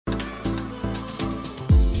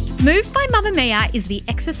Move by Mamma Mia is the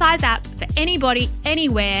exercise app for anybody,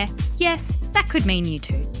 anywhere. Yes, that could mean you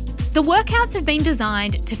too. The workouts have been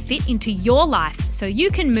designed to fit into your life so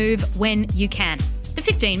you can move when you can. The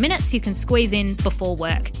 15 minutes you can squeeze in before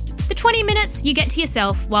work. The 20 minutes you get to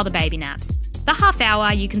yourself while the baby naps. The half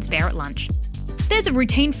hour you can spare at lunch. There's a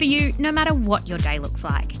routine for you no matter what your day looks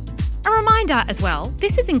like. A reminder as well,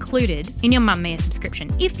 this is included in your Mamma Mia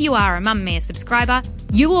subscription. If you are a Mamma Mia subscriber,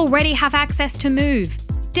 you already have access to Move.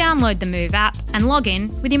 Download the Move app and log in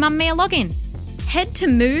with your Mamma Mia login. Head to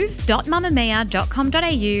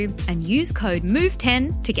move.mamamia.com.au and use code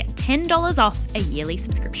MOVE10 to get $10 off a yearly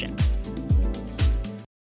subscription.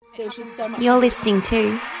 You're listening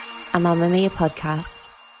to a Mamma Mia podcast.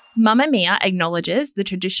 Mamma Mia acknowledges the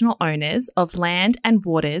traditional owners of land and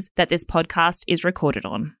waters that this podcast is recorded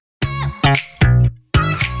on.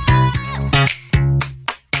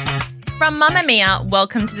 From Mamma Mia,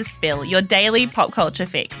 welcome to The Spill, your daily pop culture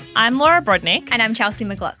fix. I'm Laura Brodnick. And I'm Chelsea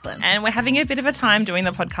McLaughlin. And we're having a bit of a time doing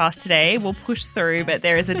the podcast today. We'll push through, but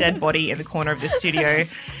there is a dead body in the corner of the studio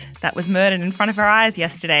that was murdered in front of our eyes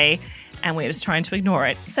yesterday, and we're just trying to ignore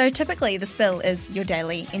it. So typically The Spill is your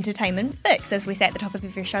daily entertainment fix, as we say at the top of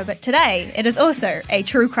every show, but today it is also a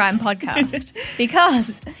true crime podcast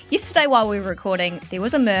because yesterday while we were recording, there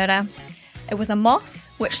was a murder. It was a moth,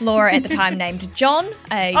 which Laura at the time named John,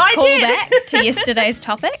 a callback to yesterday's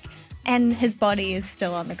topic, and his body is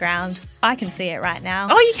still on the ground. I can see it right now.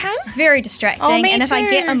 Oh, you can? It's very distracting. Oh, me and if too. I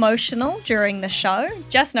get emotional during the show,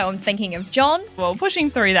 just know I'm thinking of John. Well,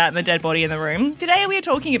 pushing through that and the dead body in the room. Today we are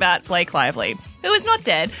talking about Blake Lively, who is not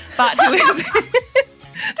dead, but who is...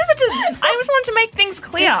 I just want to make things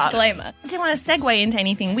clear. Disclaimer. I didn't want to segue into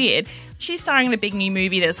anything weird. She's starring in a big new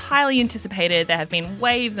movie that is highly anticipated. There have been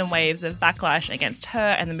waves and waves of backlash against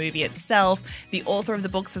her and the movie itself. The author of the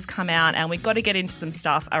books has come out, and we've got to get into some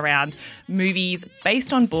stuff around movies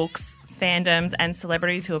based on books, fandoms, and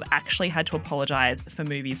celebrities who have actually had to apologise for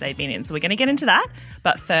movies they've been in. So we're going to get into that.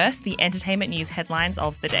 But first, the entertainment news headlines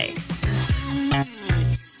of the day.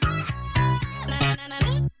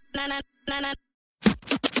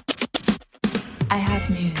 I have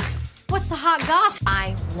news. What's the hot gossip?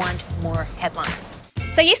 I want more headlines.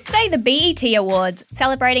 So yesterday, the BET Awards,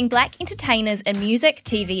 celebrating black entertainers in music,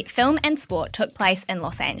 TV, film and sport, took place in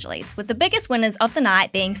Los Angeles, with the biggest winners of the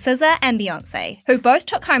night being SZA and Beyoncé, who both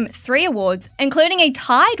took home 3 awards, including a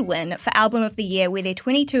tied win for Album of the Year, where their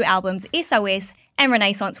 22 albums, SOS and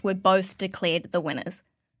Renaissance, were both declared the winners.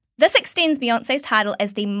 This extends Beyoncé's title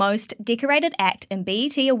as the most decorated act in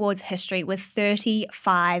BET Awards history with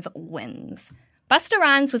 35 wins. Busta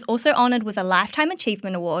Rhymes was also honoured with a Lifetime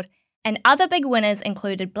Achievement Award, and other big winners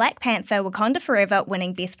included Black Panther: Wakanda Forever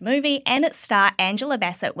winning Best Movie and its star Angela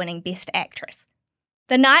Bassett winning Best Actress.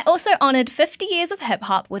 The night also honoured 50 years of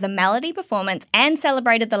hip-hop with a melody performance and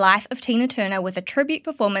celebrated the life of Tina Turner with a tribute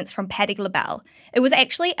performance from Patti LaBelle. It was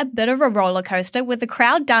actually a bit of a roller coaster, with the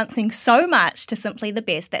crowd dancing so much to Simply the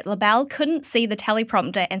Best that LaBelle couldn't see the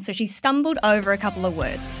teleprompter, and so she stumbled over a couple of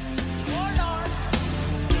words.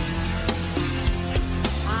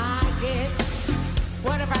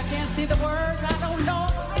 What if I can't see the words? I don't know.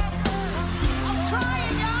 I'm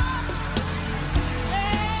trying,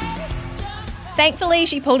 y'all. Thankfully,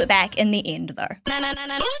 she pulled it back in the end, though.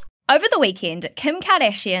 Over the weekend, Kim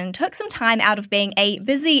Kardashian took some time out of being a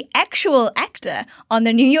busy actual actor on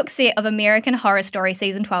the New York set of American Horror Story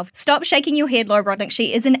Season 12. Stop shaking your head, Laura Brodnick.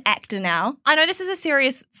 She is an actor now. I know this is a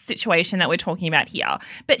serious situation that we're talking about here,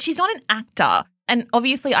 but she's not an actor. And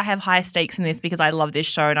obviously I have high stakes in this because I love this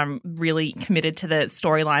show and I'm really committed to the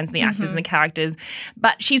storylines, the actors and the characters.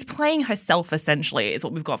 But she's playing herself, essentially, is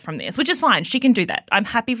what we've got from this, which is fine. She can do that. I'm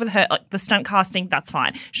happy with her. Like, the stunt casting, that's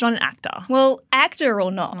fine. She's not an actor. Well, actor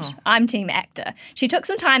or not, I'm team actor. She took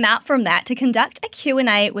some time out from that to conduct a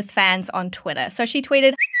Q&A with fans on Twitter. So she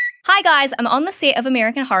tweeted, "Hi guys, I'm on the set of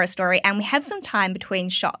American Horror Story and we have some time between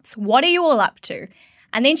shots. What are you all up to?"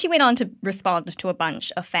 And then she went on to respond to a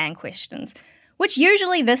bunch of fan questions, which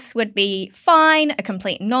usually this would be fine, a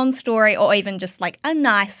complete non-story, or even just like a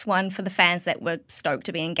nice one for the fans that were stoked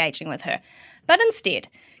to be engaging with her. But instead,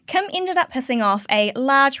 Kim ended up pissing off a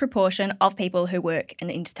large proportion of people who work in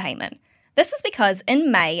entertainment. This is because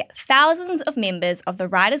in May, thousands of members of the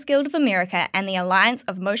Writers Guild of America and the Alliance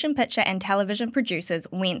of Motion Picture and Television Producers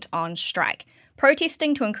went on strike,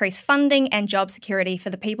 protesting to increase funding and job security for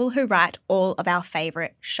the people who write all of our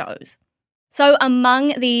favourite shows. So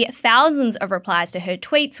among the thousands of replies to her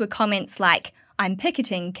tweets were comments like, "I'm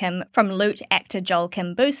picketing Kim," from Loot actor Joel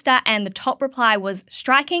Kim Booster, and the top reply was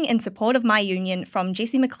 "striking in support of my union," from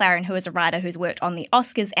Jesse McLaren, who is a writer who's worked on the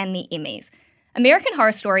Oscars and the Emmys. American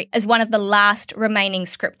Horror Story is one of the last remaining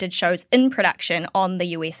scripted shows in production on the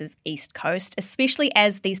US's East Coast, especially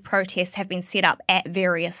as these protests have been set up at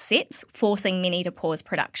various sets, forcing many to pause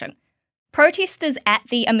production. Protesters at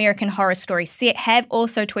the American Horror Story set have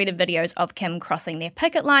also tweeted videos of Kim crossing their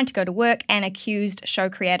picket line to go to work and accused show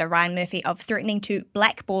creator Ryan Murphy of threatening to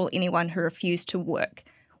blackball anyone who refused to work,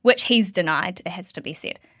 which he's denied, it has to be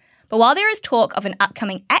said. But while there is talk of an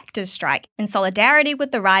upcoming actors' strike in solidarity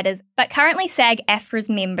with the writers, but currently SAG-AFTRA's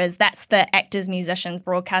members, that's the Actors, Musicians,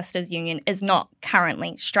 Broadcasters Union, is not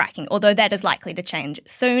currently striking, although that is likely to change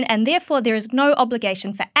soon, and therefore there is no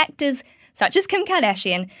obligation for actors, such as Kim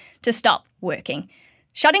Kardashian, to stop working.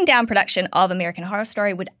 Shutting down production of American Horror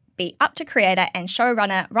Story would be up to creator and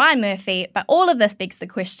showrunner Ryan Murphy, but all of this begs the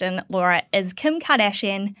question, Laura, is Kim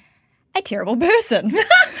Kardashian a terrible person?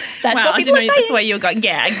 That's wow, what people are saying. That's where you're going.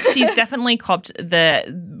 Yeah, she's definitely copped the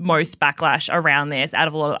most backlash around this out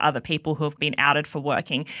of a lot of other people who have been outed for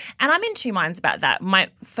working. And I'm in two minds about that. My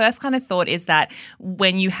first kind of thought is that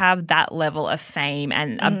when you have that level of fame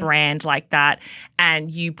and a brand like that,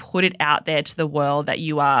 and you put it out there to the world that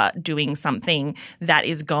you are doing something that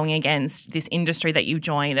is going against this industry that you've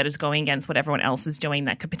joined, that is going against what everyone else is doing,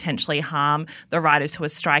 that could potentially harm the writers who are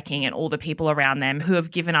striking and all the people around them who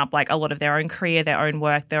have given up like a lot of their own career, their own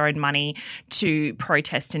work, their own money to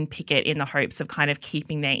protest and picket in the hopes of kind of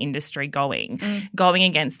keeping their industry going. Going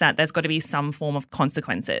against that, there's got to be some form of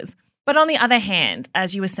consequences. But on the other hand,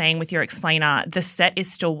 as you were saying with your explainer, the set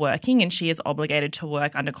is still working and she is obligated to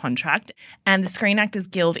work under contract. And the Screen Actors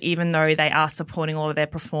Guild, even though they are supporting all of their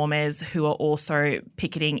performers who are also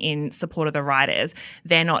picketing in support of the writers,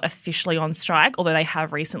 they're not officially on strike, although they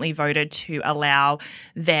have recently voted to allow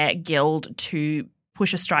their guild to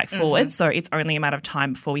push a strike forward. So it's only a matter of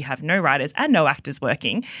time before we have no writers and no actors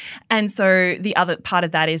working. And so the other part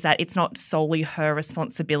of that is that it's not solely her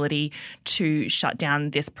responsibility to shut down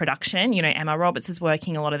this production. You know, Emma Roberts is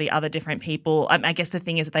working, a lot of the other different people. I guess the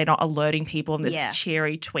thing is that they're not alerting people in this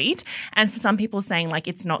cheery tweet. And for some people saying like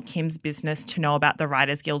it's not Kim's business to know about the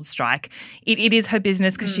Writers Guild strike. It is her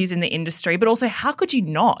business because she's in the industry. But also, how could you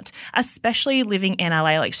not? Especially living in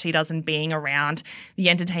LA like she does and being around the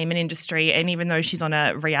entertainment industry. And even though she's on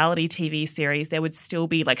a reality TV series, there would still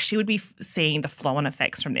be like she would be seeing the flow-on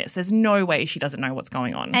effects from this. There's no way she doesn't know what's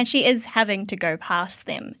going on. And she is having to go past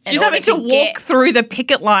them. She's having to walk through the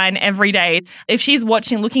picket line every day. If she's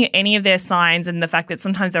looking at any of their signs and the fact that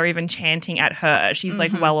sometimes they're even chanting at her, she's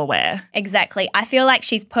like well aware. Exactly. I feel like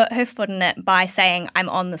she's put her foot in it by saying, I'm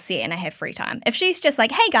on the set and I have free time. If she's just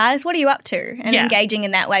like, hey guys, what are you up to? And engaging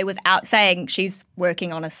in that way without saying she's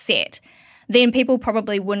working on a set, then people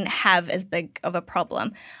probably wouldn't have as big of a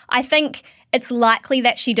problem. I think it's likely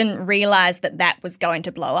that she didn't realise that that was going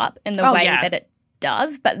to blow up in the way that it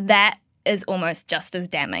does, but that is almost just as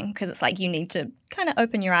damning because it's like you need to kind of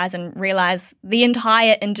open your eyes and realise the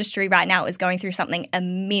entire industry right now is going through something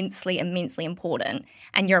immensely, immensely important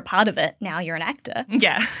and you're a part of it. Now you're an actor.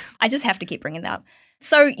 Yeah. I just have to keep bringing that up.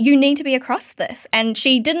 So you need to be across this. And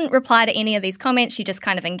she didn't reply to any of these comments. She just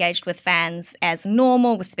kind of engaged with fans as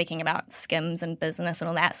normal, was speaking about Skims and business and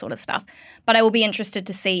all that sort of stuff. But I will be interested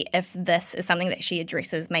to see if this is something that she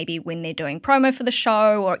addresses maybe when they're doing promo for the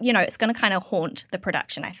show or, you know, it's going to kind of haunt the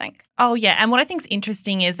production, I think. Oh, yeah. And what I think is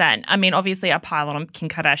interesting is that, I mean, obviously a pilot on Kim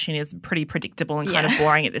Kardashian is pretty predictable and kind of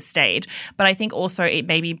boring at this stage. But I think also it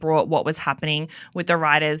maybe brought what was happening with the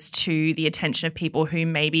writers to the attention of people who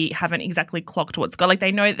maybe haven't exactly clocked what's going. Like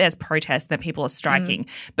they know that there's protests, that people are striking,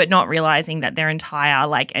 but not realizing that their entire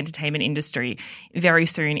like entertainment industry very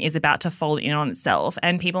soon is about to fold in on itself.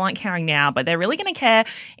 And people aren't caring now, but they're really going to care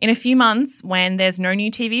in a few months when there's no new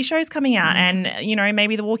TV shows coming out. And, you know,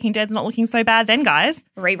 maybe The Walking Dead's not looking so bad then, guys.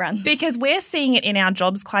 Rerun. Because we're seeing it in our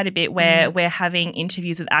jobs quite a bit where we're having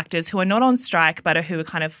interviews with actors who are not on strike, but who are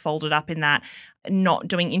kind of folded up in that, not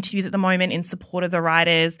doing interviews at the moment in support of the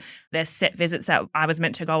writers. There's set visits that I was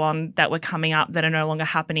meant to go on that were coming up that are no longer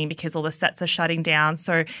happening because all the sets are shutting down.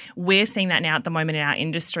 So we're seeing that now at the moment in our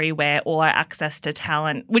industry where all our access to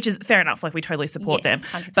talent, which is fair enough, like we totally support them,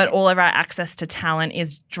 100%. But all of our access to talent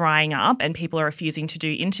is drying up and people are refusing to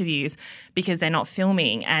do interviews because they're not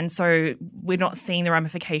filming. And so we're not seeing the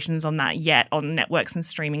ramifications on that yet on networks and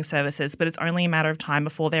streaming services, but it's only a matter of time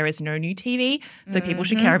before there is no new TV. So people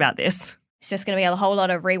should care about this. It's just going to be a whole lot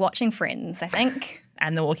of rewatching Friends, I think.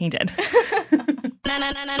 And The Walking Dead.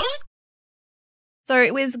 So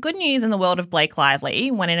it was good news in the world of Blake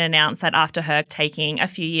Lively when it announced that after her taking a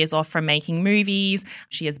few years off from making movies,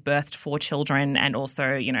 she has birthed 4 children and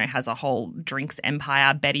also, you know, has a whole drinks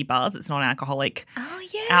empire, Betty Buzz. It's non-alcoholic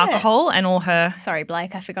alcohol and all her... Sorry,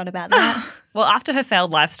 Blake, I forgot about that. Well, after her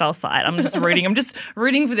failed lifestyle site, I'm just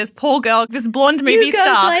rooting for this poor girl, this blonde movie You go,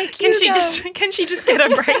 star. Blake, Can you she just get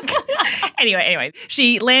a break? Anyway,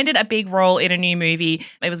 she landed a big role in a new movie.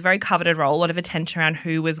 It was a very coveted role, a lot of attention around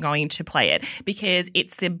who was going to play it because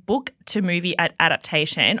it's the book to movie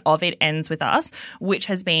adaptation of It Ends With Us, which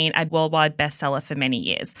has been a worldwide bestseller for many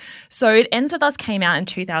years. So It Ends With Us came out in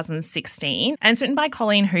 2016 and it's written by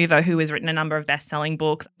Colleen Hoover, who has written a number of best-selling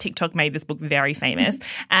books. TikTok made this book very famous.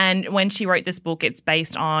 And when she wrote this book, it's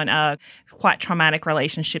based on a quite traumatic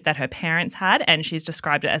relationship that her parents had, and she's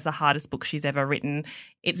described it as the hardest book she's ever written.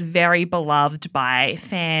 It's very beloved by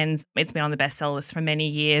fans. It's been on the bestseller list for many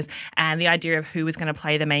years. And the idea of who was going to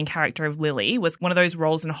play the main character of Lily was one of those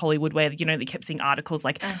roles in Hollywood where, you know, they kept seeing articles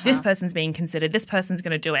like, this person's being considered, this person's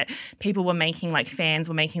going to do it. People were making, like, fans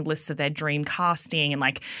were making lists of their dream casting and,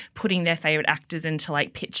 like, putting their favourite actors into,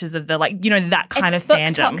 like, pictures of the, like, you know, that kind of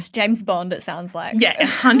fandom. Talks James Bond, it sounds like. Yeah,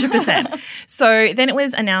 100%. So then it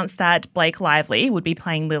was announced that Blake Lively would be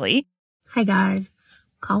playing Lily. Hi guys,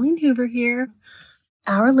 Colleen Hoover here.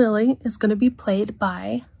 Our Lily is going to be played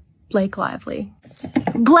by Blake Lively.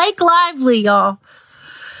 Blake Lively, y'all.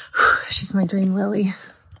 She's my dream Lily.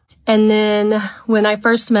 And then when I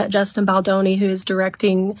first met Justin Baldoni, who is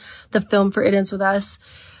directing the film for It Ends With Us,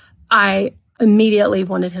 I immediately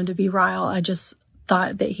wanted him to be Ryle. I just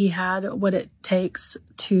thought that he had what it takes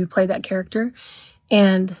to play that character.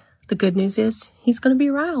 And the good news is he's going to be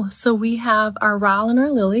Ryle. So we have our Ryle and our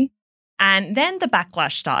Lily. And then the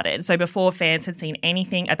backlash started. So before fans had seen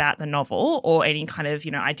anything about the novel or any kind of,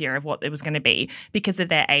 you know, idea of what it was going to be because of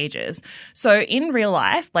their ages. So in real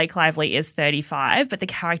life, Blake Lively is 35, but the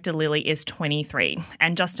character Lily is 23.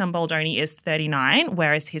 And Justin Baldoni is 39,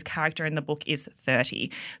 whereas his character in the book is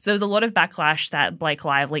 30. So there was a lot of backlash that Blake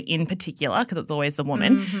Lively in particular, because it's always the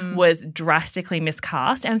woman, was drastically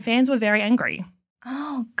miscast and fans were very angry.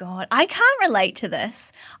 Oh, God. I can't relate to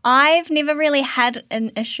this. I've never really had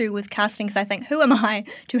an issue with casting because I think, who am I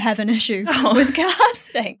to have an issue with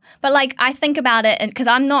casting? But, like, I think about it because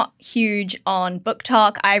I'm not huge on book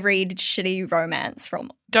talk. I read shitty romance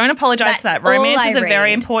from. Don't apologise for that. Romance is a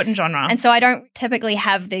very important genre. And so I don't typically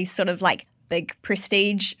have these sort of, like, big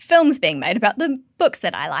prestige films being made about the books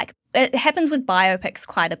that I like. It happens with biopics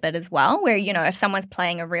quite a bit as well, where, you know, if someone's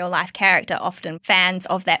playing a real-life character, often fans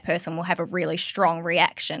of that person will have a really strong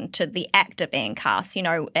reaction to the actor being cast. You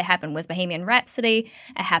know, it happened with Bohemian Rhapsody,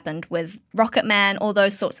 it happened with Rocketman, all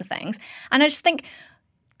those sorts of things. And I just think,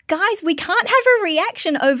 guys, we can't have a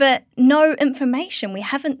reaction over no information. We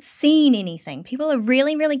haven't seen anything. People are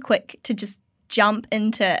really, really quick to just jump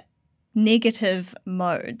into negative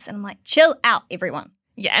modes. And I'm like, chill out, everyone.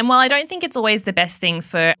 Yeah, and while I don't think it's always the best thing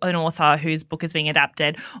for an author whose book is being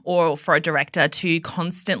adapted or for a director to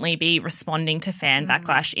constantly be responding to fan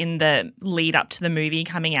backlash in the lead up to the movie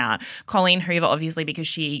coming out, Colleen Hoover, obviously, because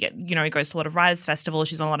she, you know, goes to a lot of writers' festivals,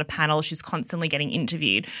 she's on a lot of panels, she's constantly getting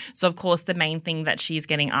interviewed. So, of course, the main thing that she's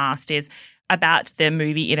getting asked is about the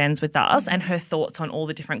movie It Ends With Us and her thoughts on all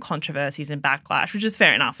the different controversies and backlash, which is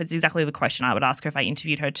fair enough. It's exactly the question I would ask her if I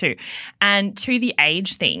interviewed her too. And to the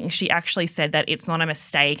age thing, she actually said that it's not a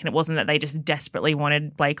mistake and it wasn't that they just desperately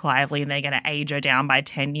wanted Blake Lively and they're going to age her down by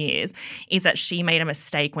 10 years, is that she made a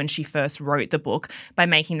mistake when she first wrote the book by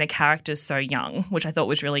making the characters so young, which I thought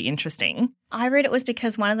was really interesting. I read it was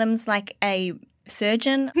because one of them's like a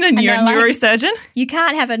surgeon. A neurosurgeon? Like, you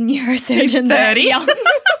can't have a neurosurgeon 30. young.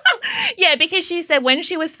 Yeah, because she said when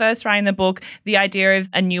she was first writing the book, the idea of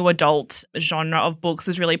a new adult genre of books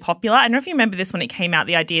was really popular. I don't know if you remember this when it came out,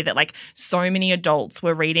 the idea that like so many adults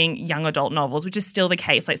were reading young adult novels, which is still the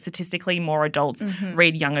case. Like statistically, more adults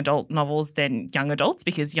read young adult novels than young adults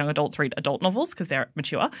because young adults read adult novels because they're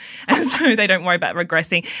mature and so they don't worry about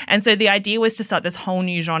regressing. And so the idea was to start this whole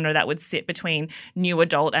new genre that would sit between new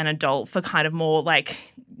adult and adult for kind of more like,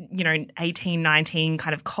 you know, 18, 19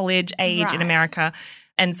 kind of college age in America.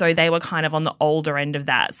 And so they were kind of on the older end of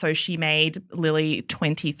that. So she made Lily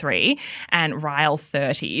 23 and Ryle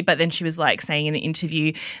 30. But then she was like saying in the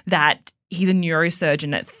interview that he's a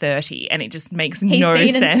neurosurgeon at 30 and it just makes no sense.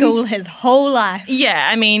 He's been in school his whole life. Yeah,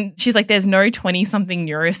 I mean, she's like, there's no 20-something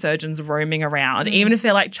neurosurgeons roaming around, even if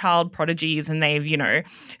they're like child prodigies and they've, you know,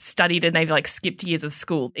 studied and they've like skipped years of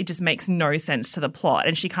school. It just makes no sense to the plot.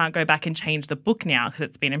 And she can't go back and change the book now because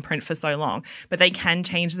it's been in print for so long. But they can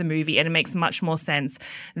change the movie and it makes much more sense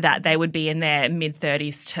that they would be in their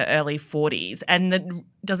mid-30s to early 40s. And that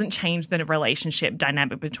doesn't change the relationship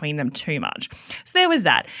dynamic between them too much. So there was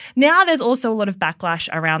that. Now there's also a lot of backlash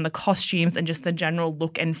around the costumes and just the general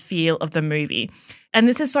look and feel of the movie. And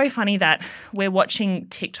this is so funny that we're watching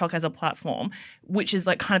TikTok as a platform which is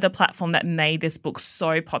like kind of the platform that made this book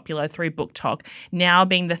so popular through Book Talk, now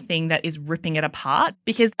being the thing that is ripping it apart,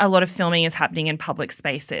 because a lot of filming is happening in public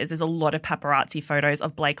spaces. There's a lot of paparazzi photos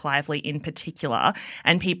of Blake Lively in particular,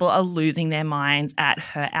 and people are losing their minds at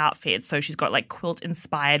her outfits. So she's got like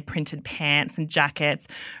quilt-inspired printed pants and jackets,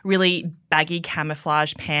 really baggy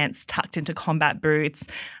camouflage pants tucked into combat boots,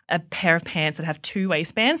 a pair of pants that have 2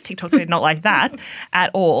 waistbands. TikTok did not like that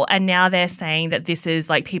at all. And now they're saying that this is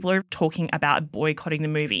like people are talking about boycotting the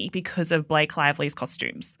movie because of Blake Lively's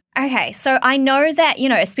costumes. Okay, so I know that,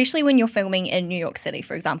 especially when you're filming in New York City,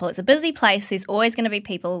 for example, it's a busy place. There's always going to be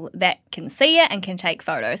people that can see it and can take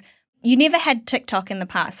photos. You never had TikTok in the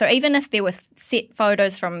past. So even if there was set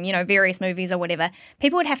photos from, various movies or whatever,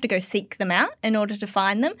 people would have to go seek them out in order to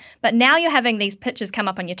find them. But now you're having these pictures come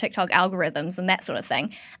up on your TikTok algorithms and that sort of thing.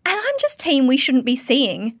 And I'm just team we shouldn't be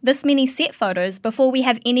seeing this many set photos before we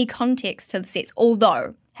have any context to the sets.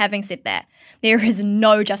 Although, having said that, there is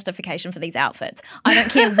no justification for these outfits. I don't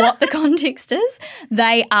care what the context is.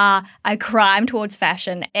 They are a crime towards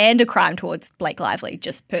fashion and a crime towards Blake Lively,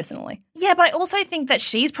 just personally. Yeah, but I also think that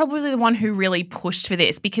she's probably the one who really pushed for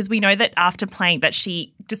this, because we know that after playing that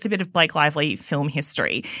just a bit of Blake Lively film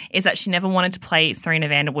history, is that she never wanted to play Serena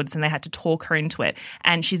Vanderwoods and they had to talk her into it.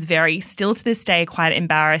 And she's still to this day, quite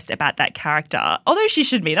embarrassed about that character. Although she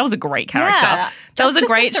should be. That was a great character. Yeah, that was a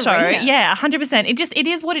great show. Serena. Yeah, 100%. It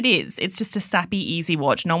is what it is. It's just a sappy, easy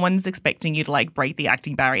watch. No one's expecting you to like break the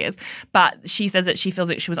acting barriers. But she says that she feels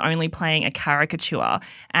that she was only playing a caricature,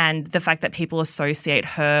 and the fact that people associate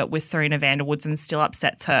her with Serena Vanderwoods and still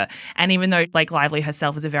upsets her. And even though Blake Lively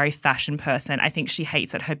herself is a very fashion person, I think she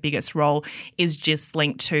hates that her biggest role is just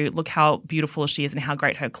linked to look how beautiful she is and how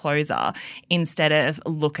great her clothes are, instead of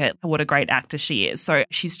look at what a great actor she is. So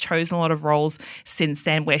she's chosen a lot of roles since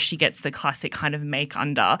then where she gets the classic kind of make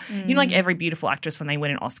under. Like every beautiful actress, when they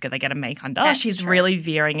win an Oscar, they get a make under. She's true. Really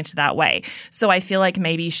veering into that way. So I feel like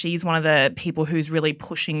maybe she's one of the people who's really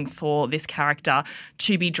pushing for this character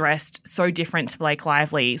to be dressed so different to Blake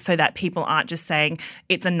Lively, so that people aren't just saying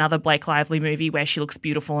it's another Blake Lively movie where she looks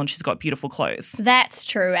beautiful and she's got beautiful clothes. That's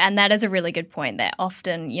true. And that is a really good point, that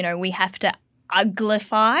often, we have to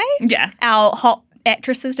uglify our hot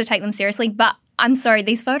actresses to take them seriously. But I'm sorry,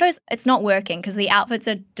 these photos, it's not working because the outfits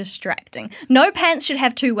are distracting. No pants should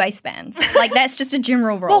have 2 waistbands. Like, that's just a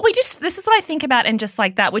general rule. Well, this is what I think about, and just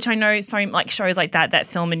like that, which I know so like shows like that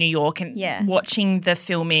film in New York, and watching the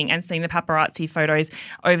filming and seeing the paparazzi photos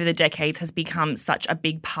over the decades has become such a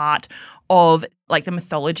big part of like the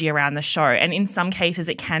mythology around the show. And in some cases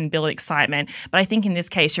it can build excitement. But I think in this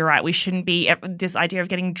case, you're right, we shouldn't be this idea of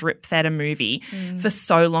getting drip fed a movie for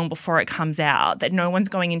so long before it comes out, that no one's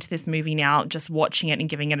going into this movie now just watching it and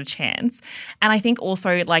giving it a chance. And I think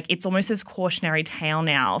also like it's almost this cautionary tale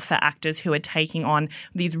now for actors who are taking on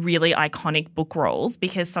these really iconic book roles,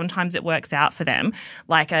 because sometimes it works out for them,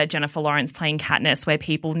 like Jennifer Lawrence playing Katniss, where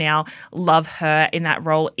people now love her in that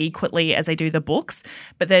role equally as they do the books.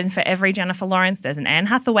 But then for every Jennifer Lawrence, there's an Anne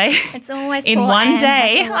Hathaway. It's always in poor one Anne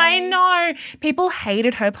day. Hathaway. I know. People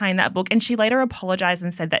hated her playing that book, and she later apologized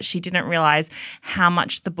and said that she didn't realize how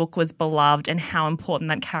much the book was beloved and how important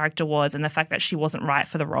that character was, and the fact that she wasn't right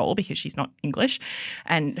for the role because she's not English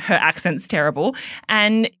and her accent's terrible.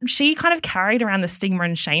 And she kind of carried around the stigma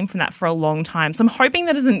and shame from that for a long time. So I'm hoping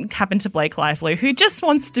that doesn't happen to Blake Lively, who just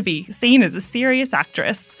wants to be seen as a serious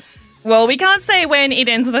actress. Well, we can't say when It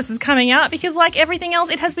Ends With Us is coming out because, like everything else,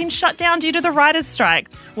 it has been shut down due to the writer's strike.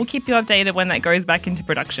 We'll keep you updated when that goes back into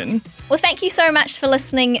production. Well, thank you so much for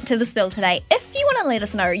listening to The Spill today. If you want to let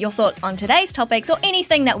us know your thoughts on today's topics or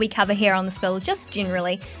anything that we cover here on The Spill, just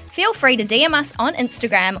generally, feel free to DM us on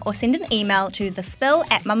Instagram or send an email to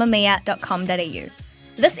thespill@mamamia.com.au.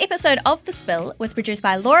 This episode of The Spill was produced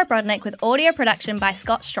by Laura Brodnick with audio production by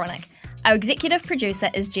Scott Stronach. Our executive producer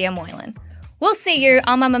is Gia Moylan. We'll see you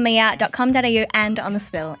on mamamia.com.au and on The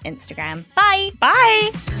Spill Instagram. Bye.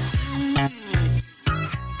 Bye.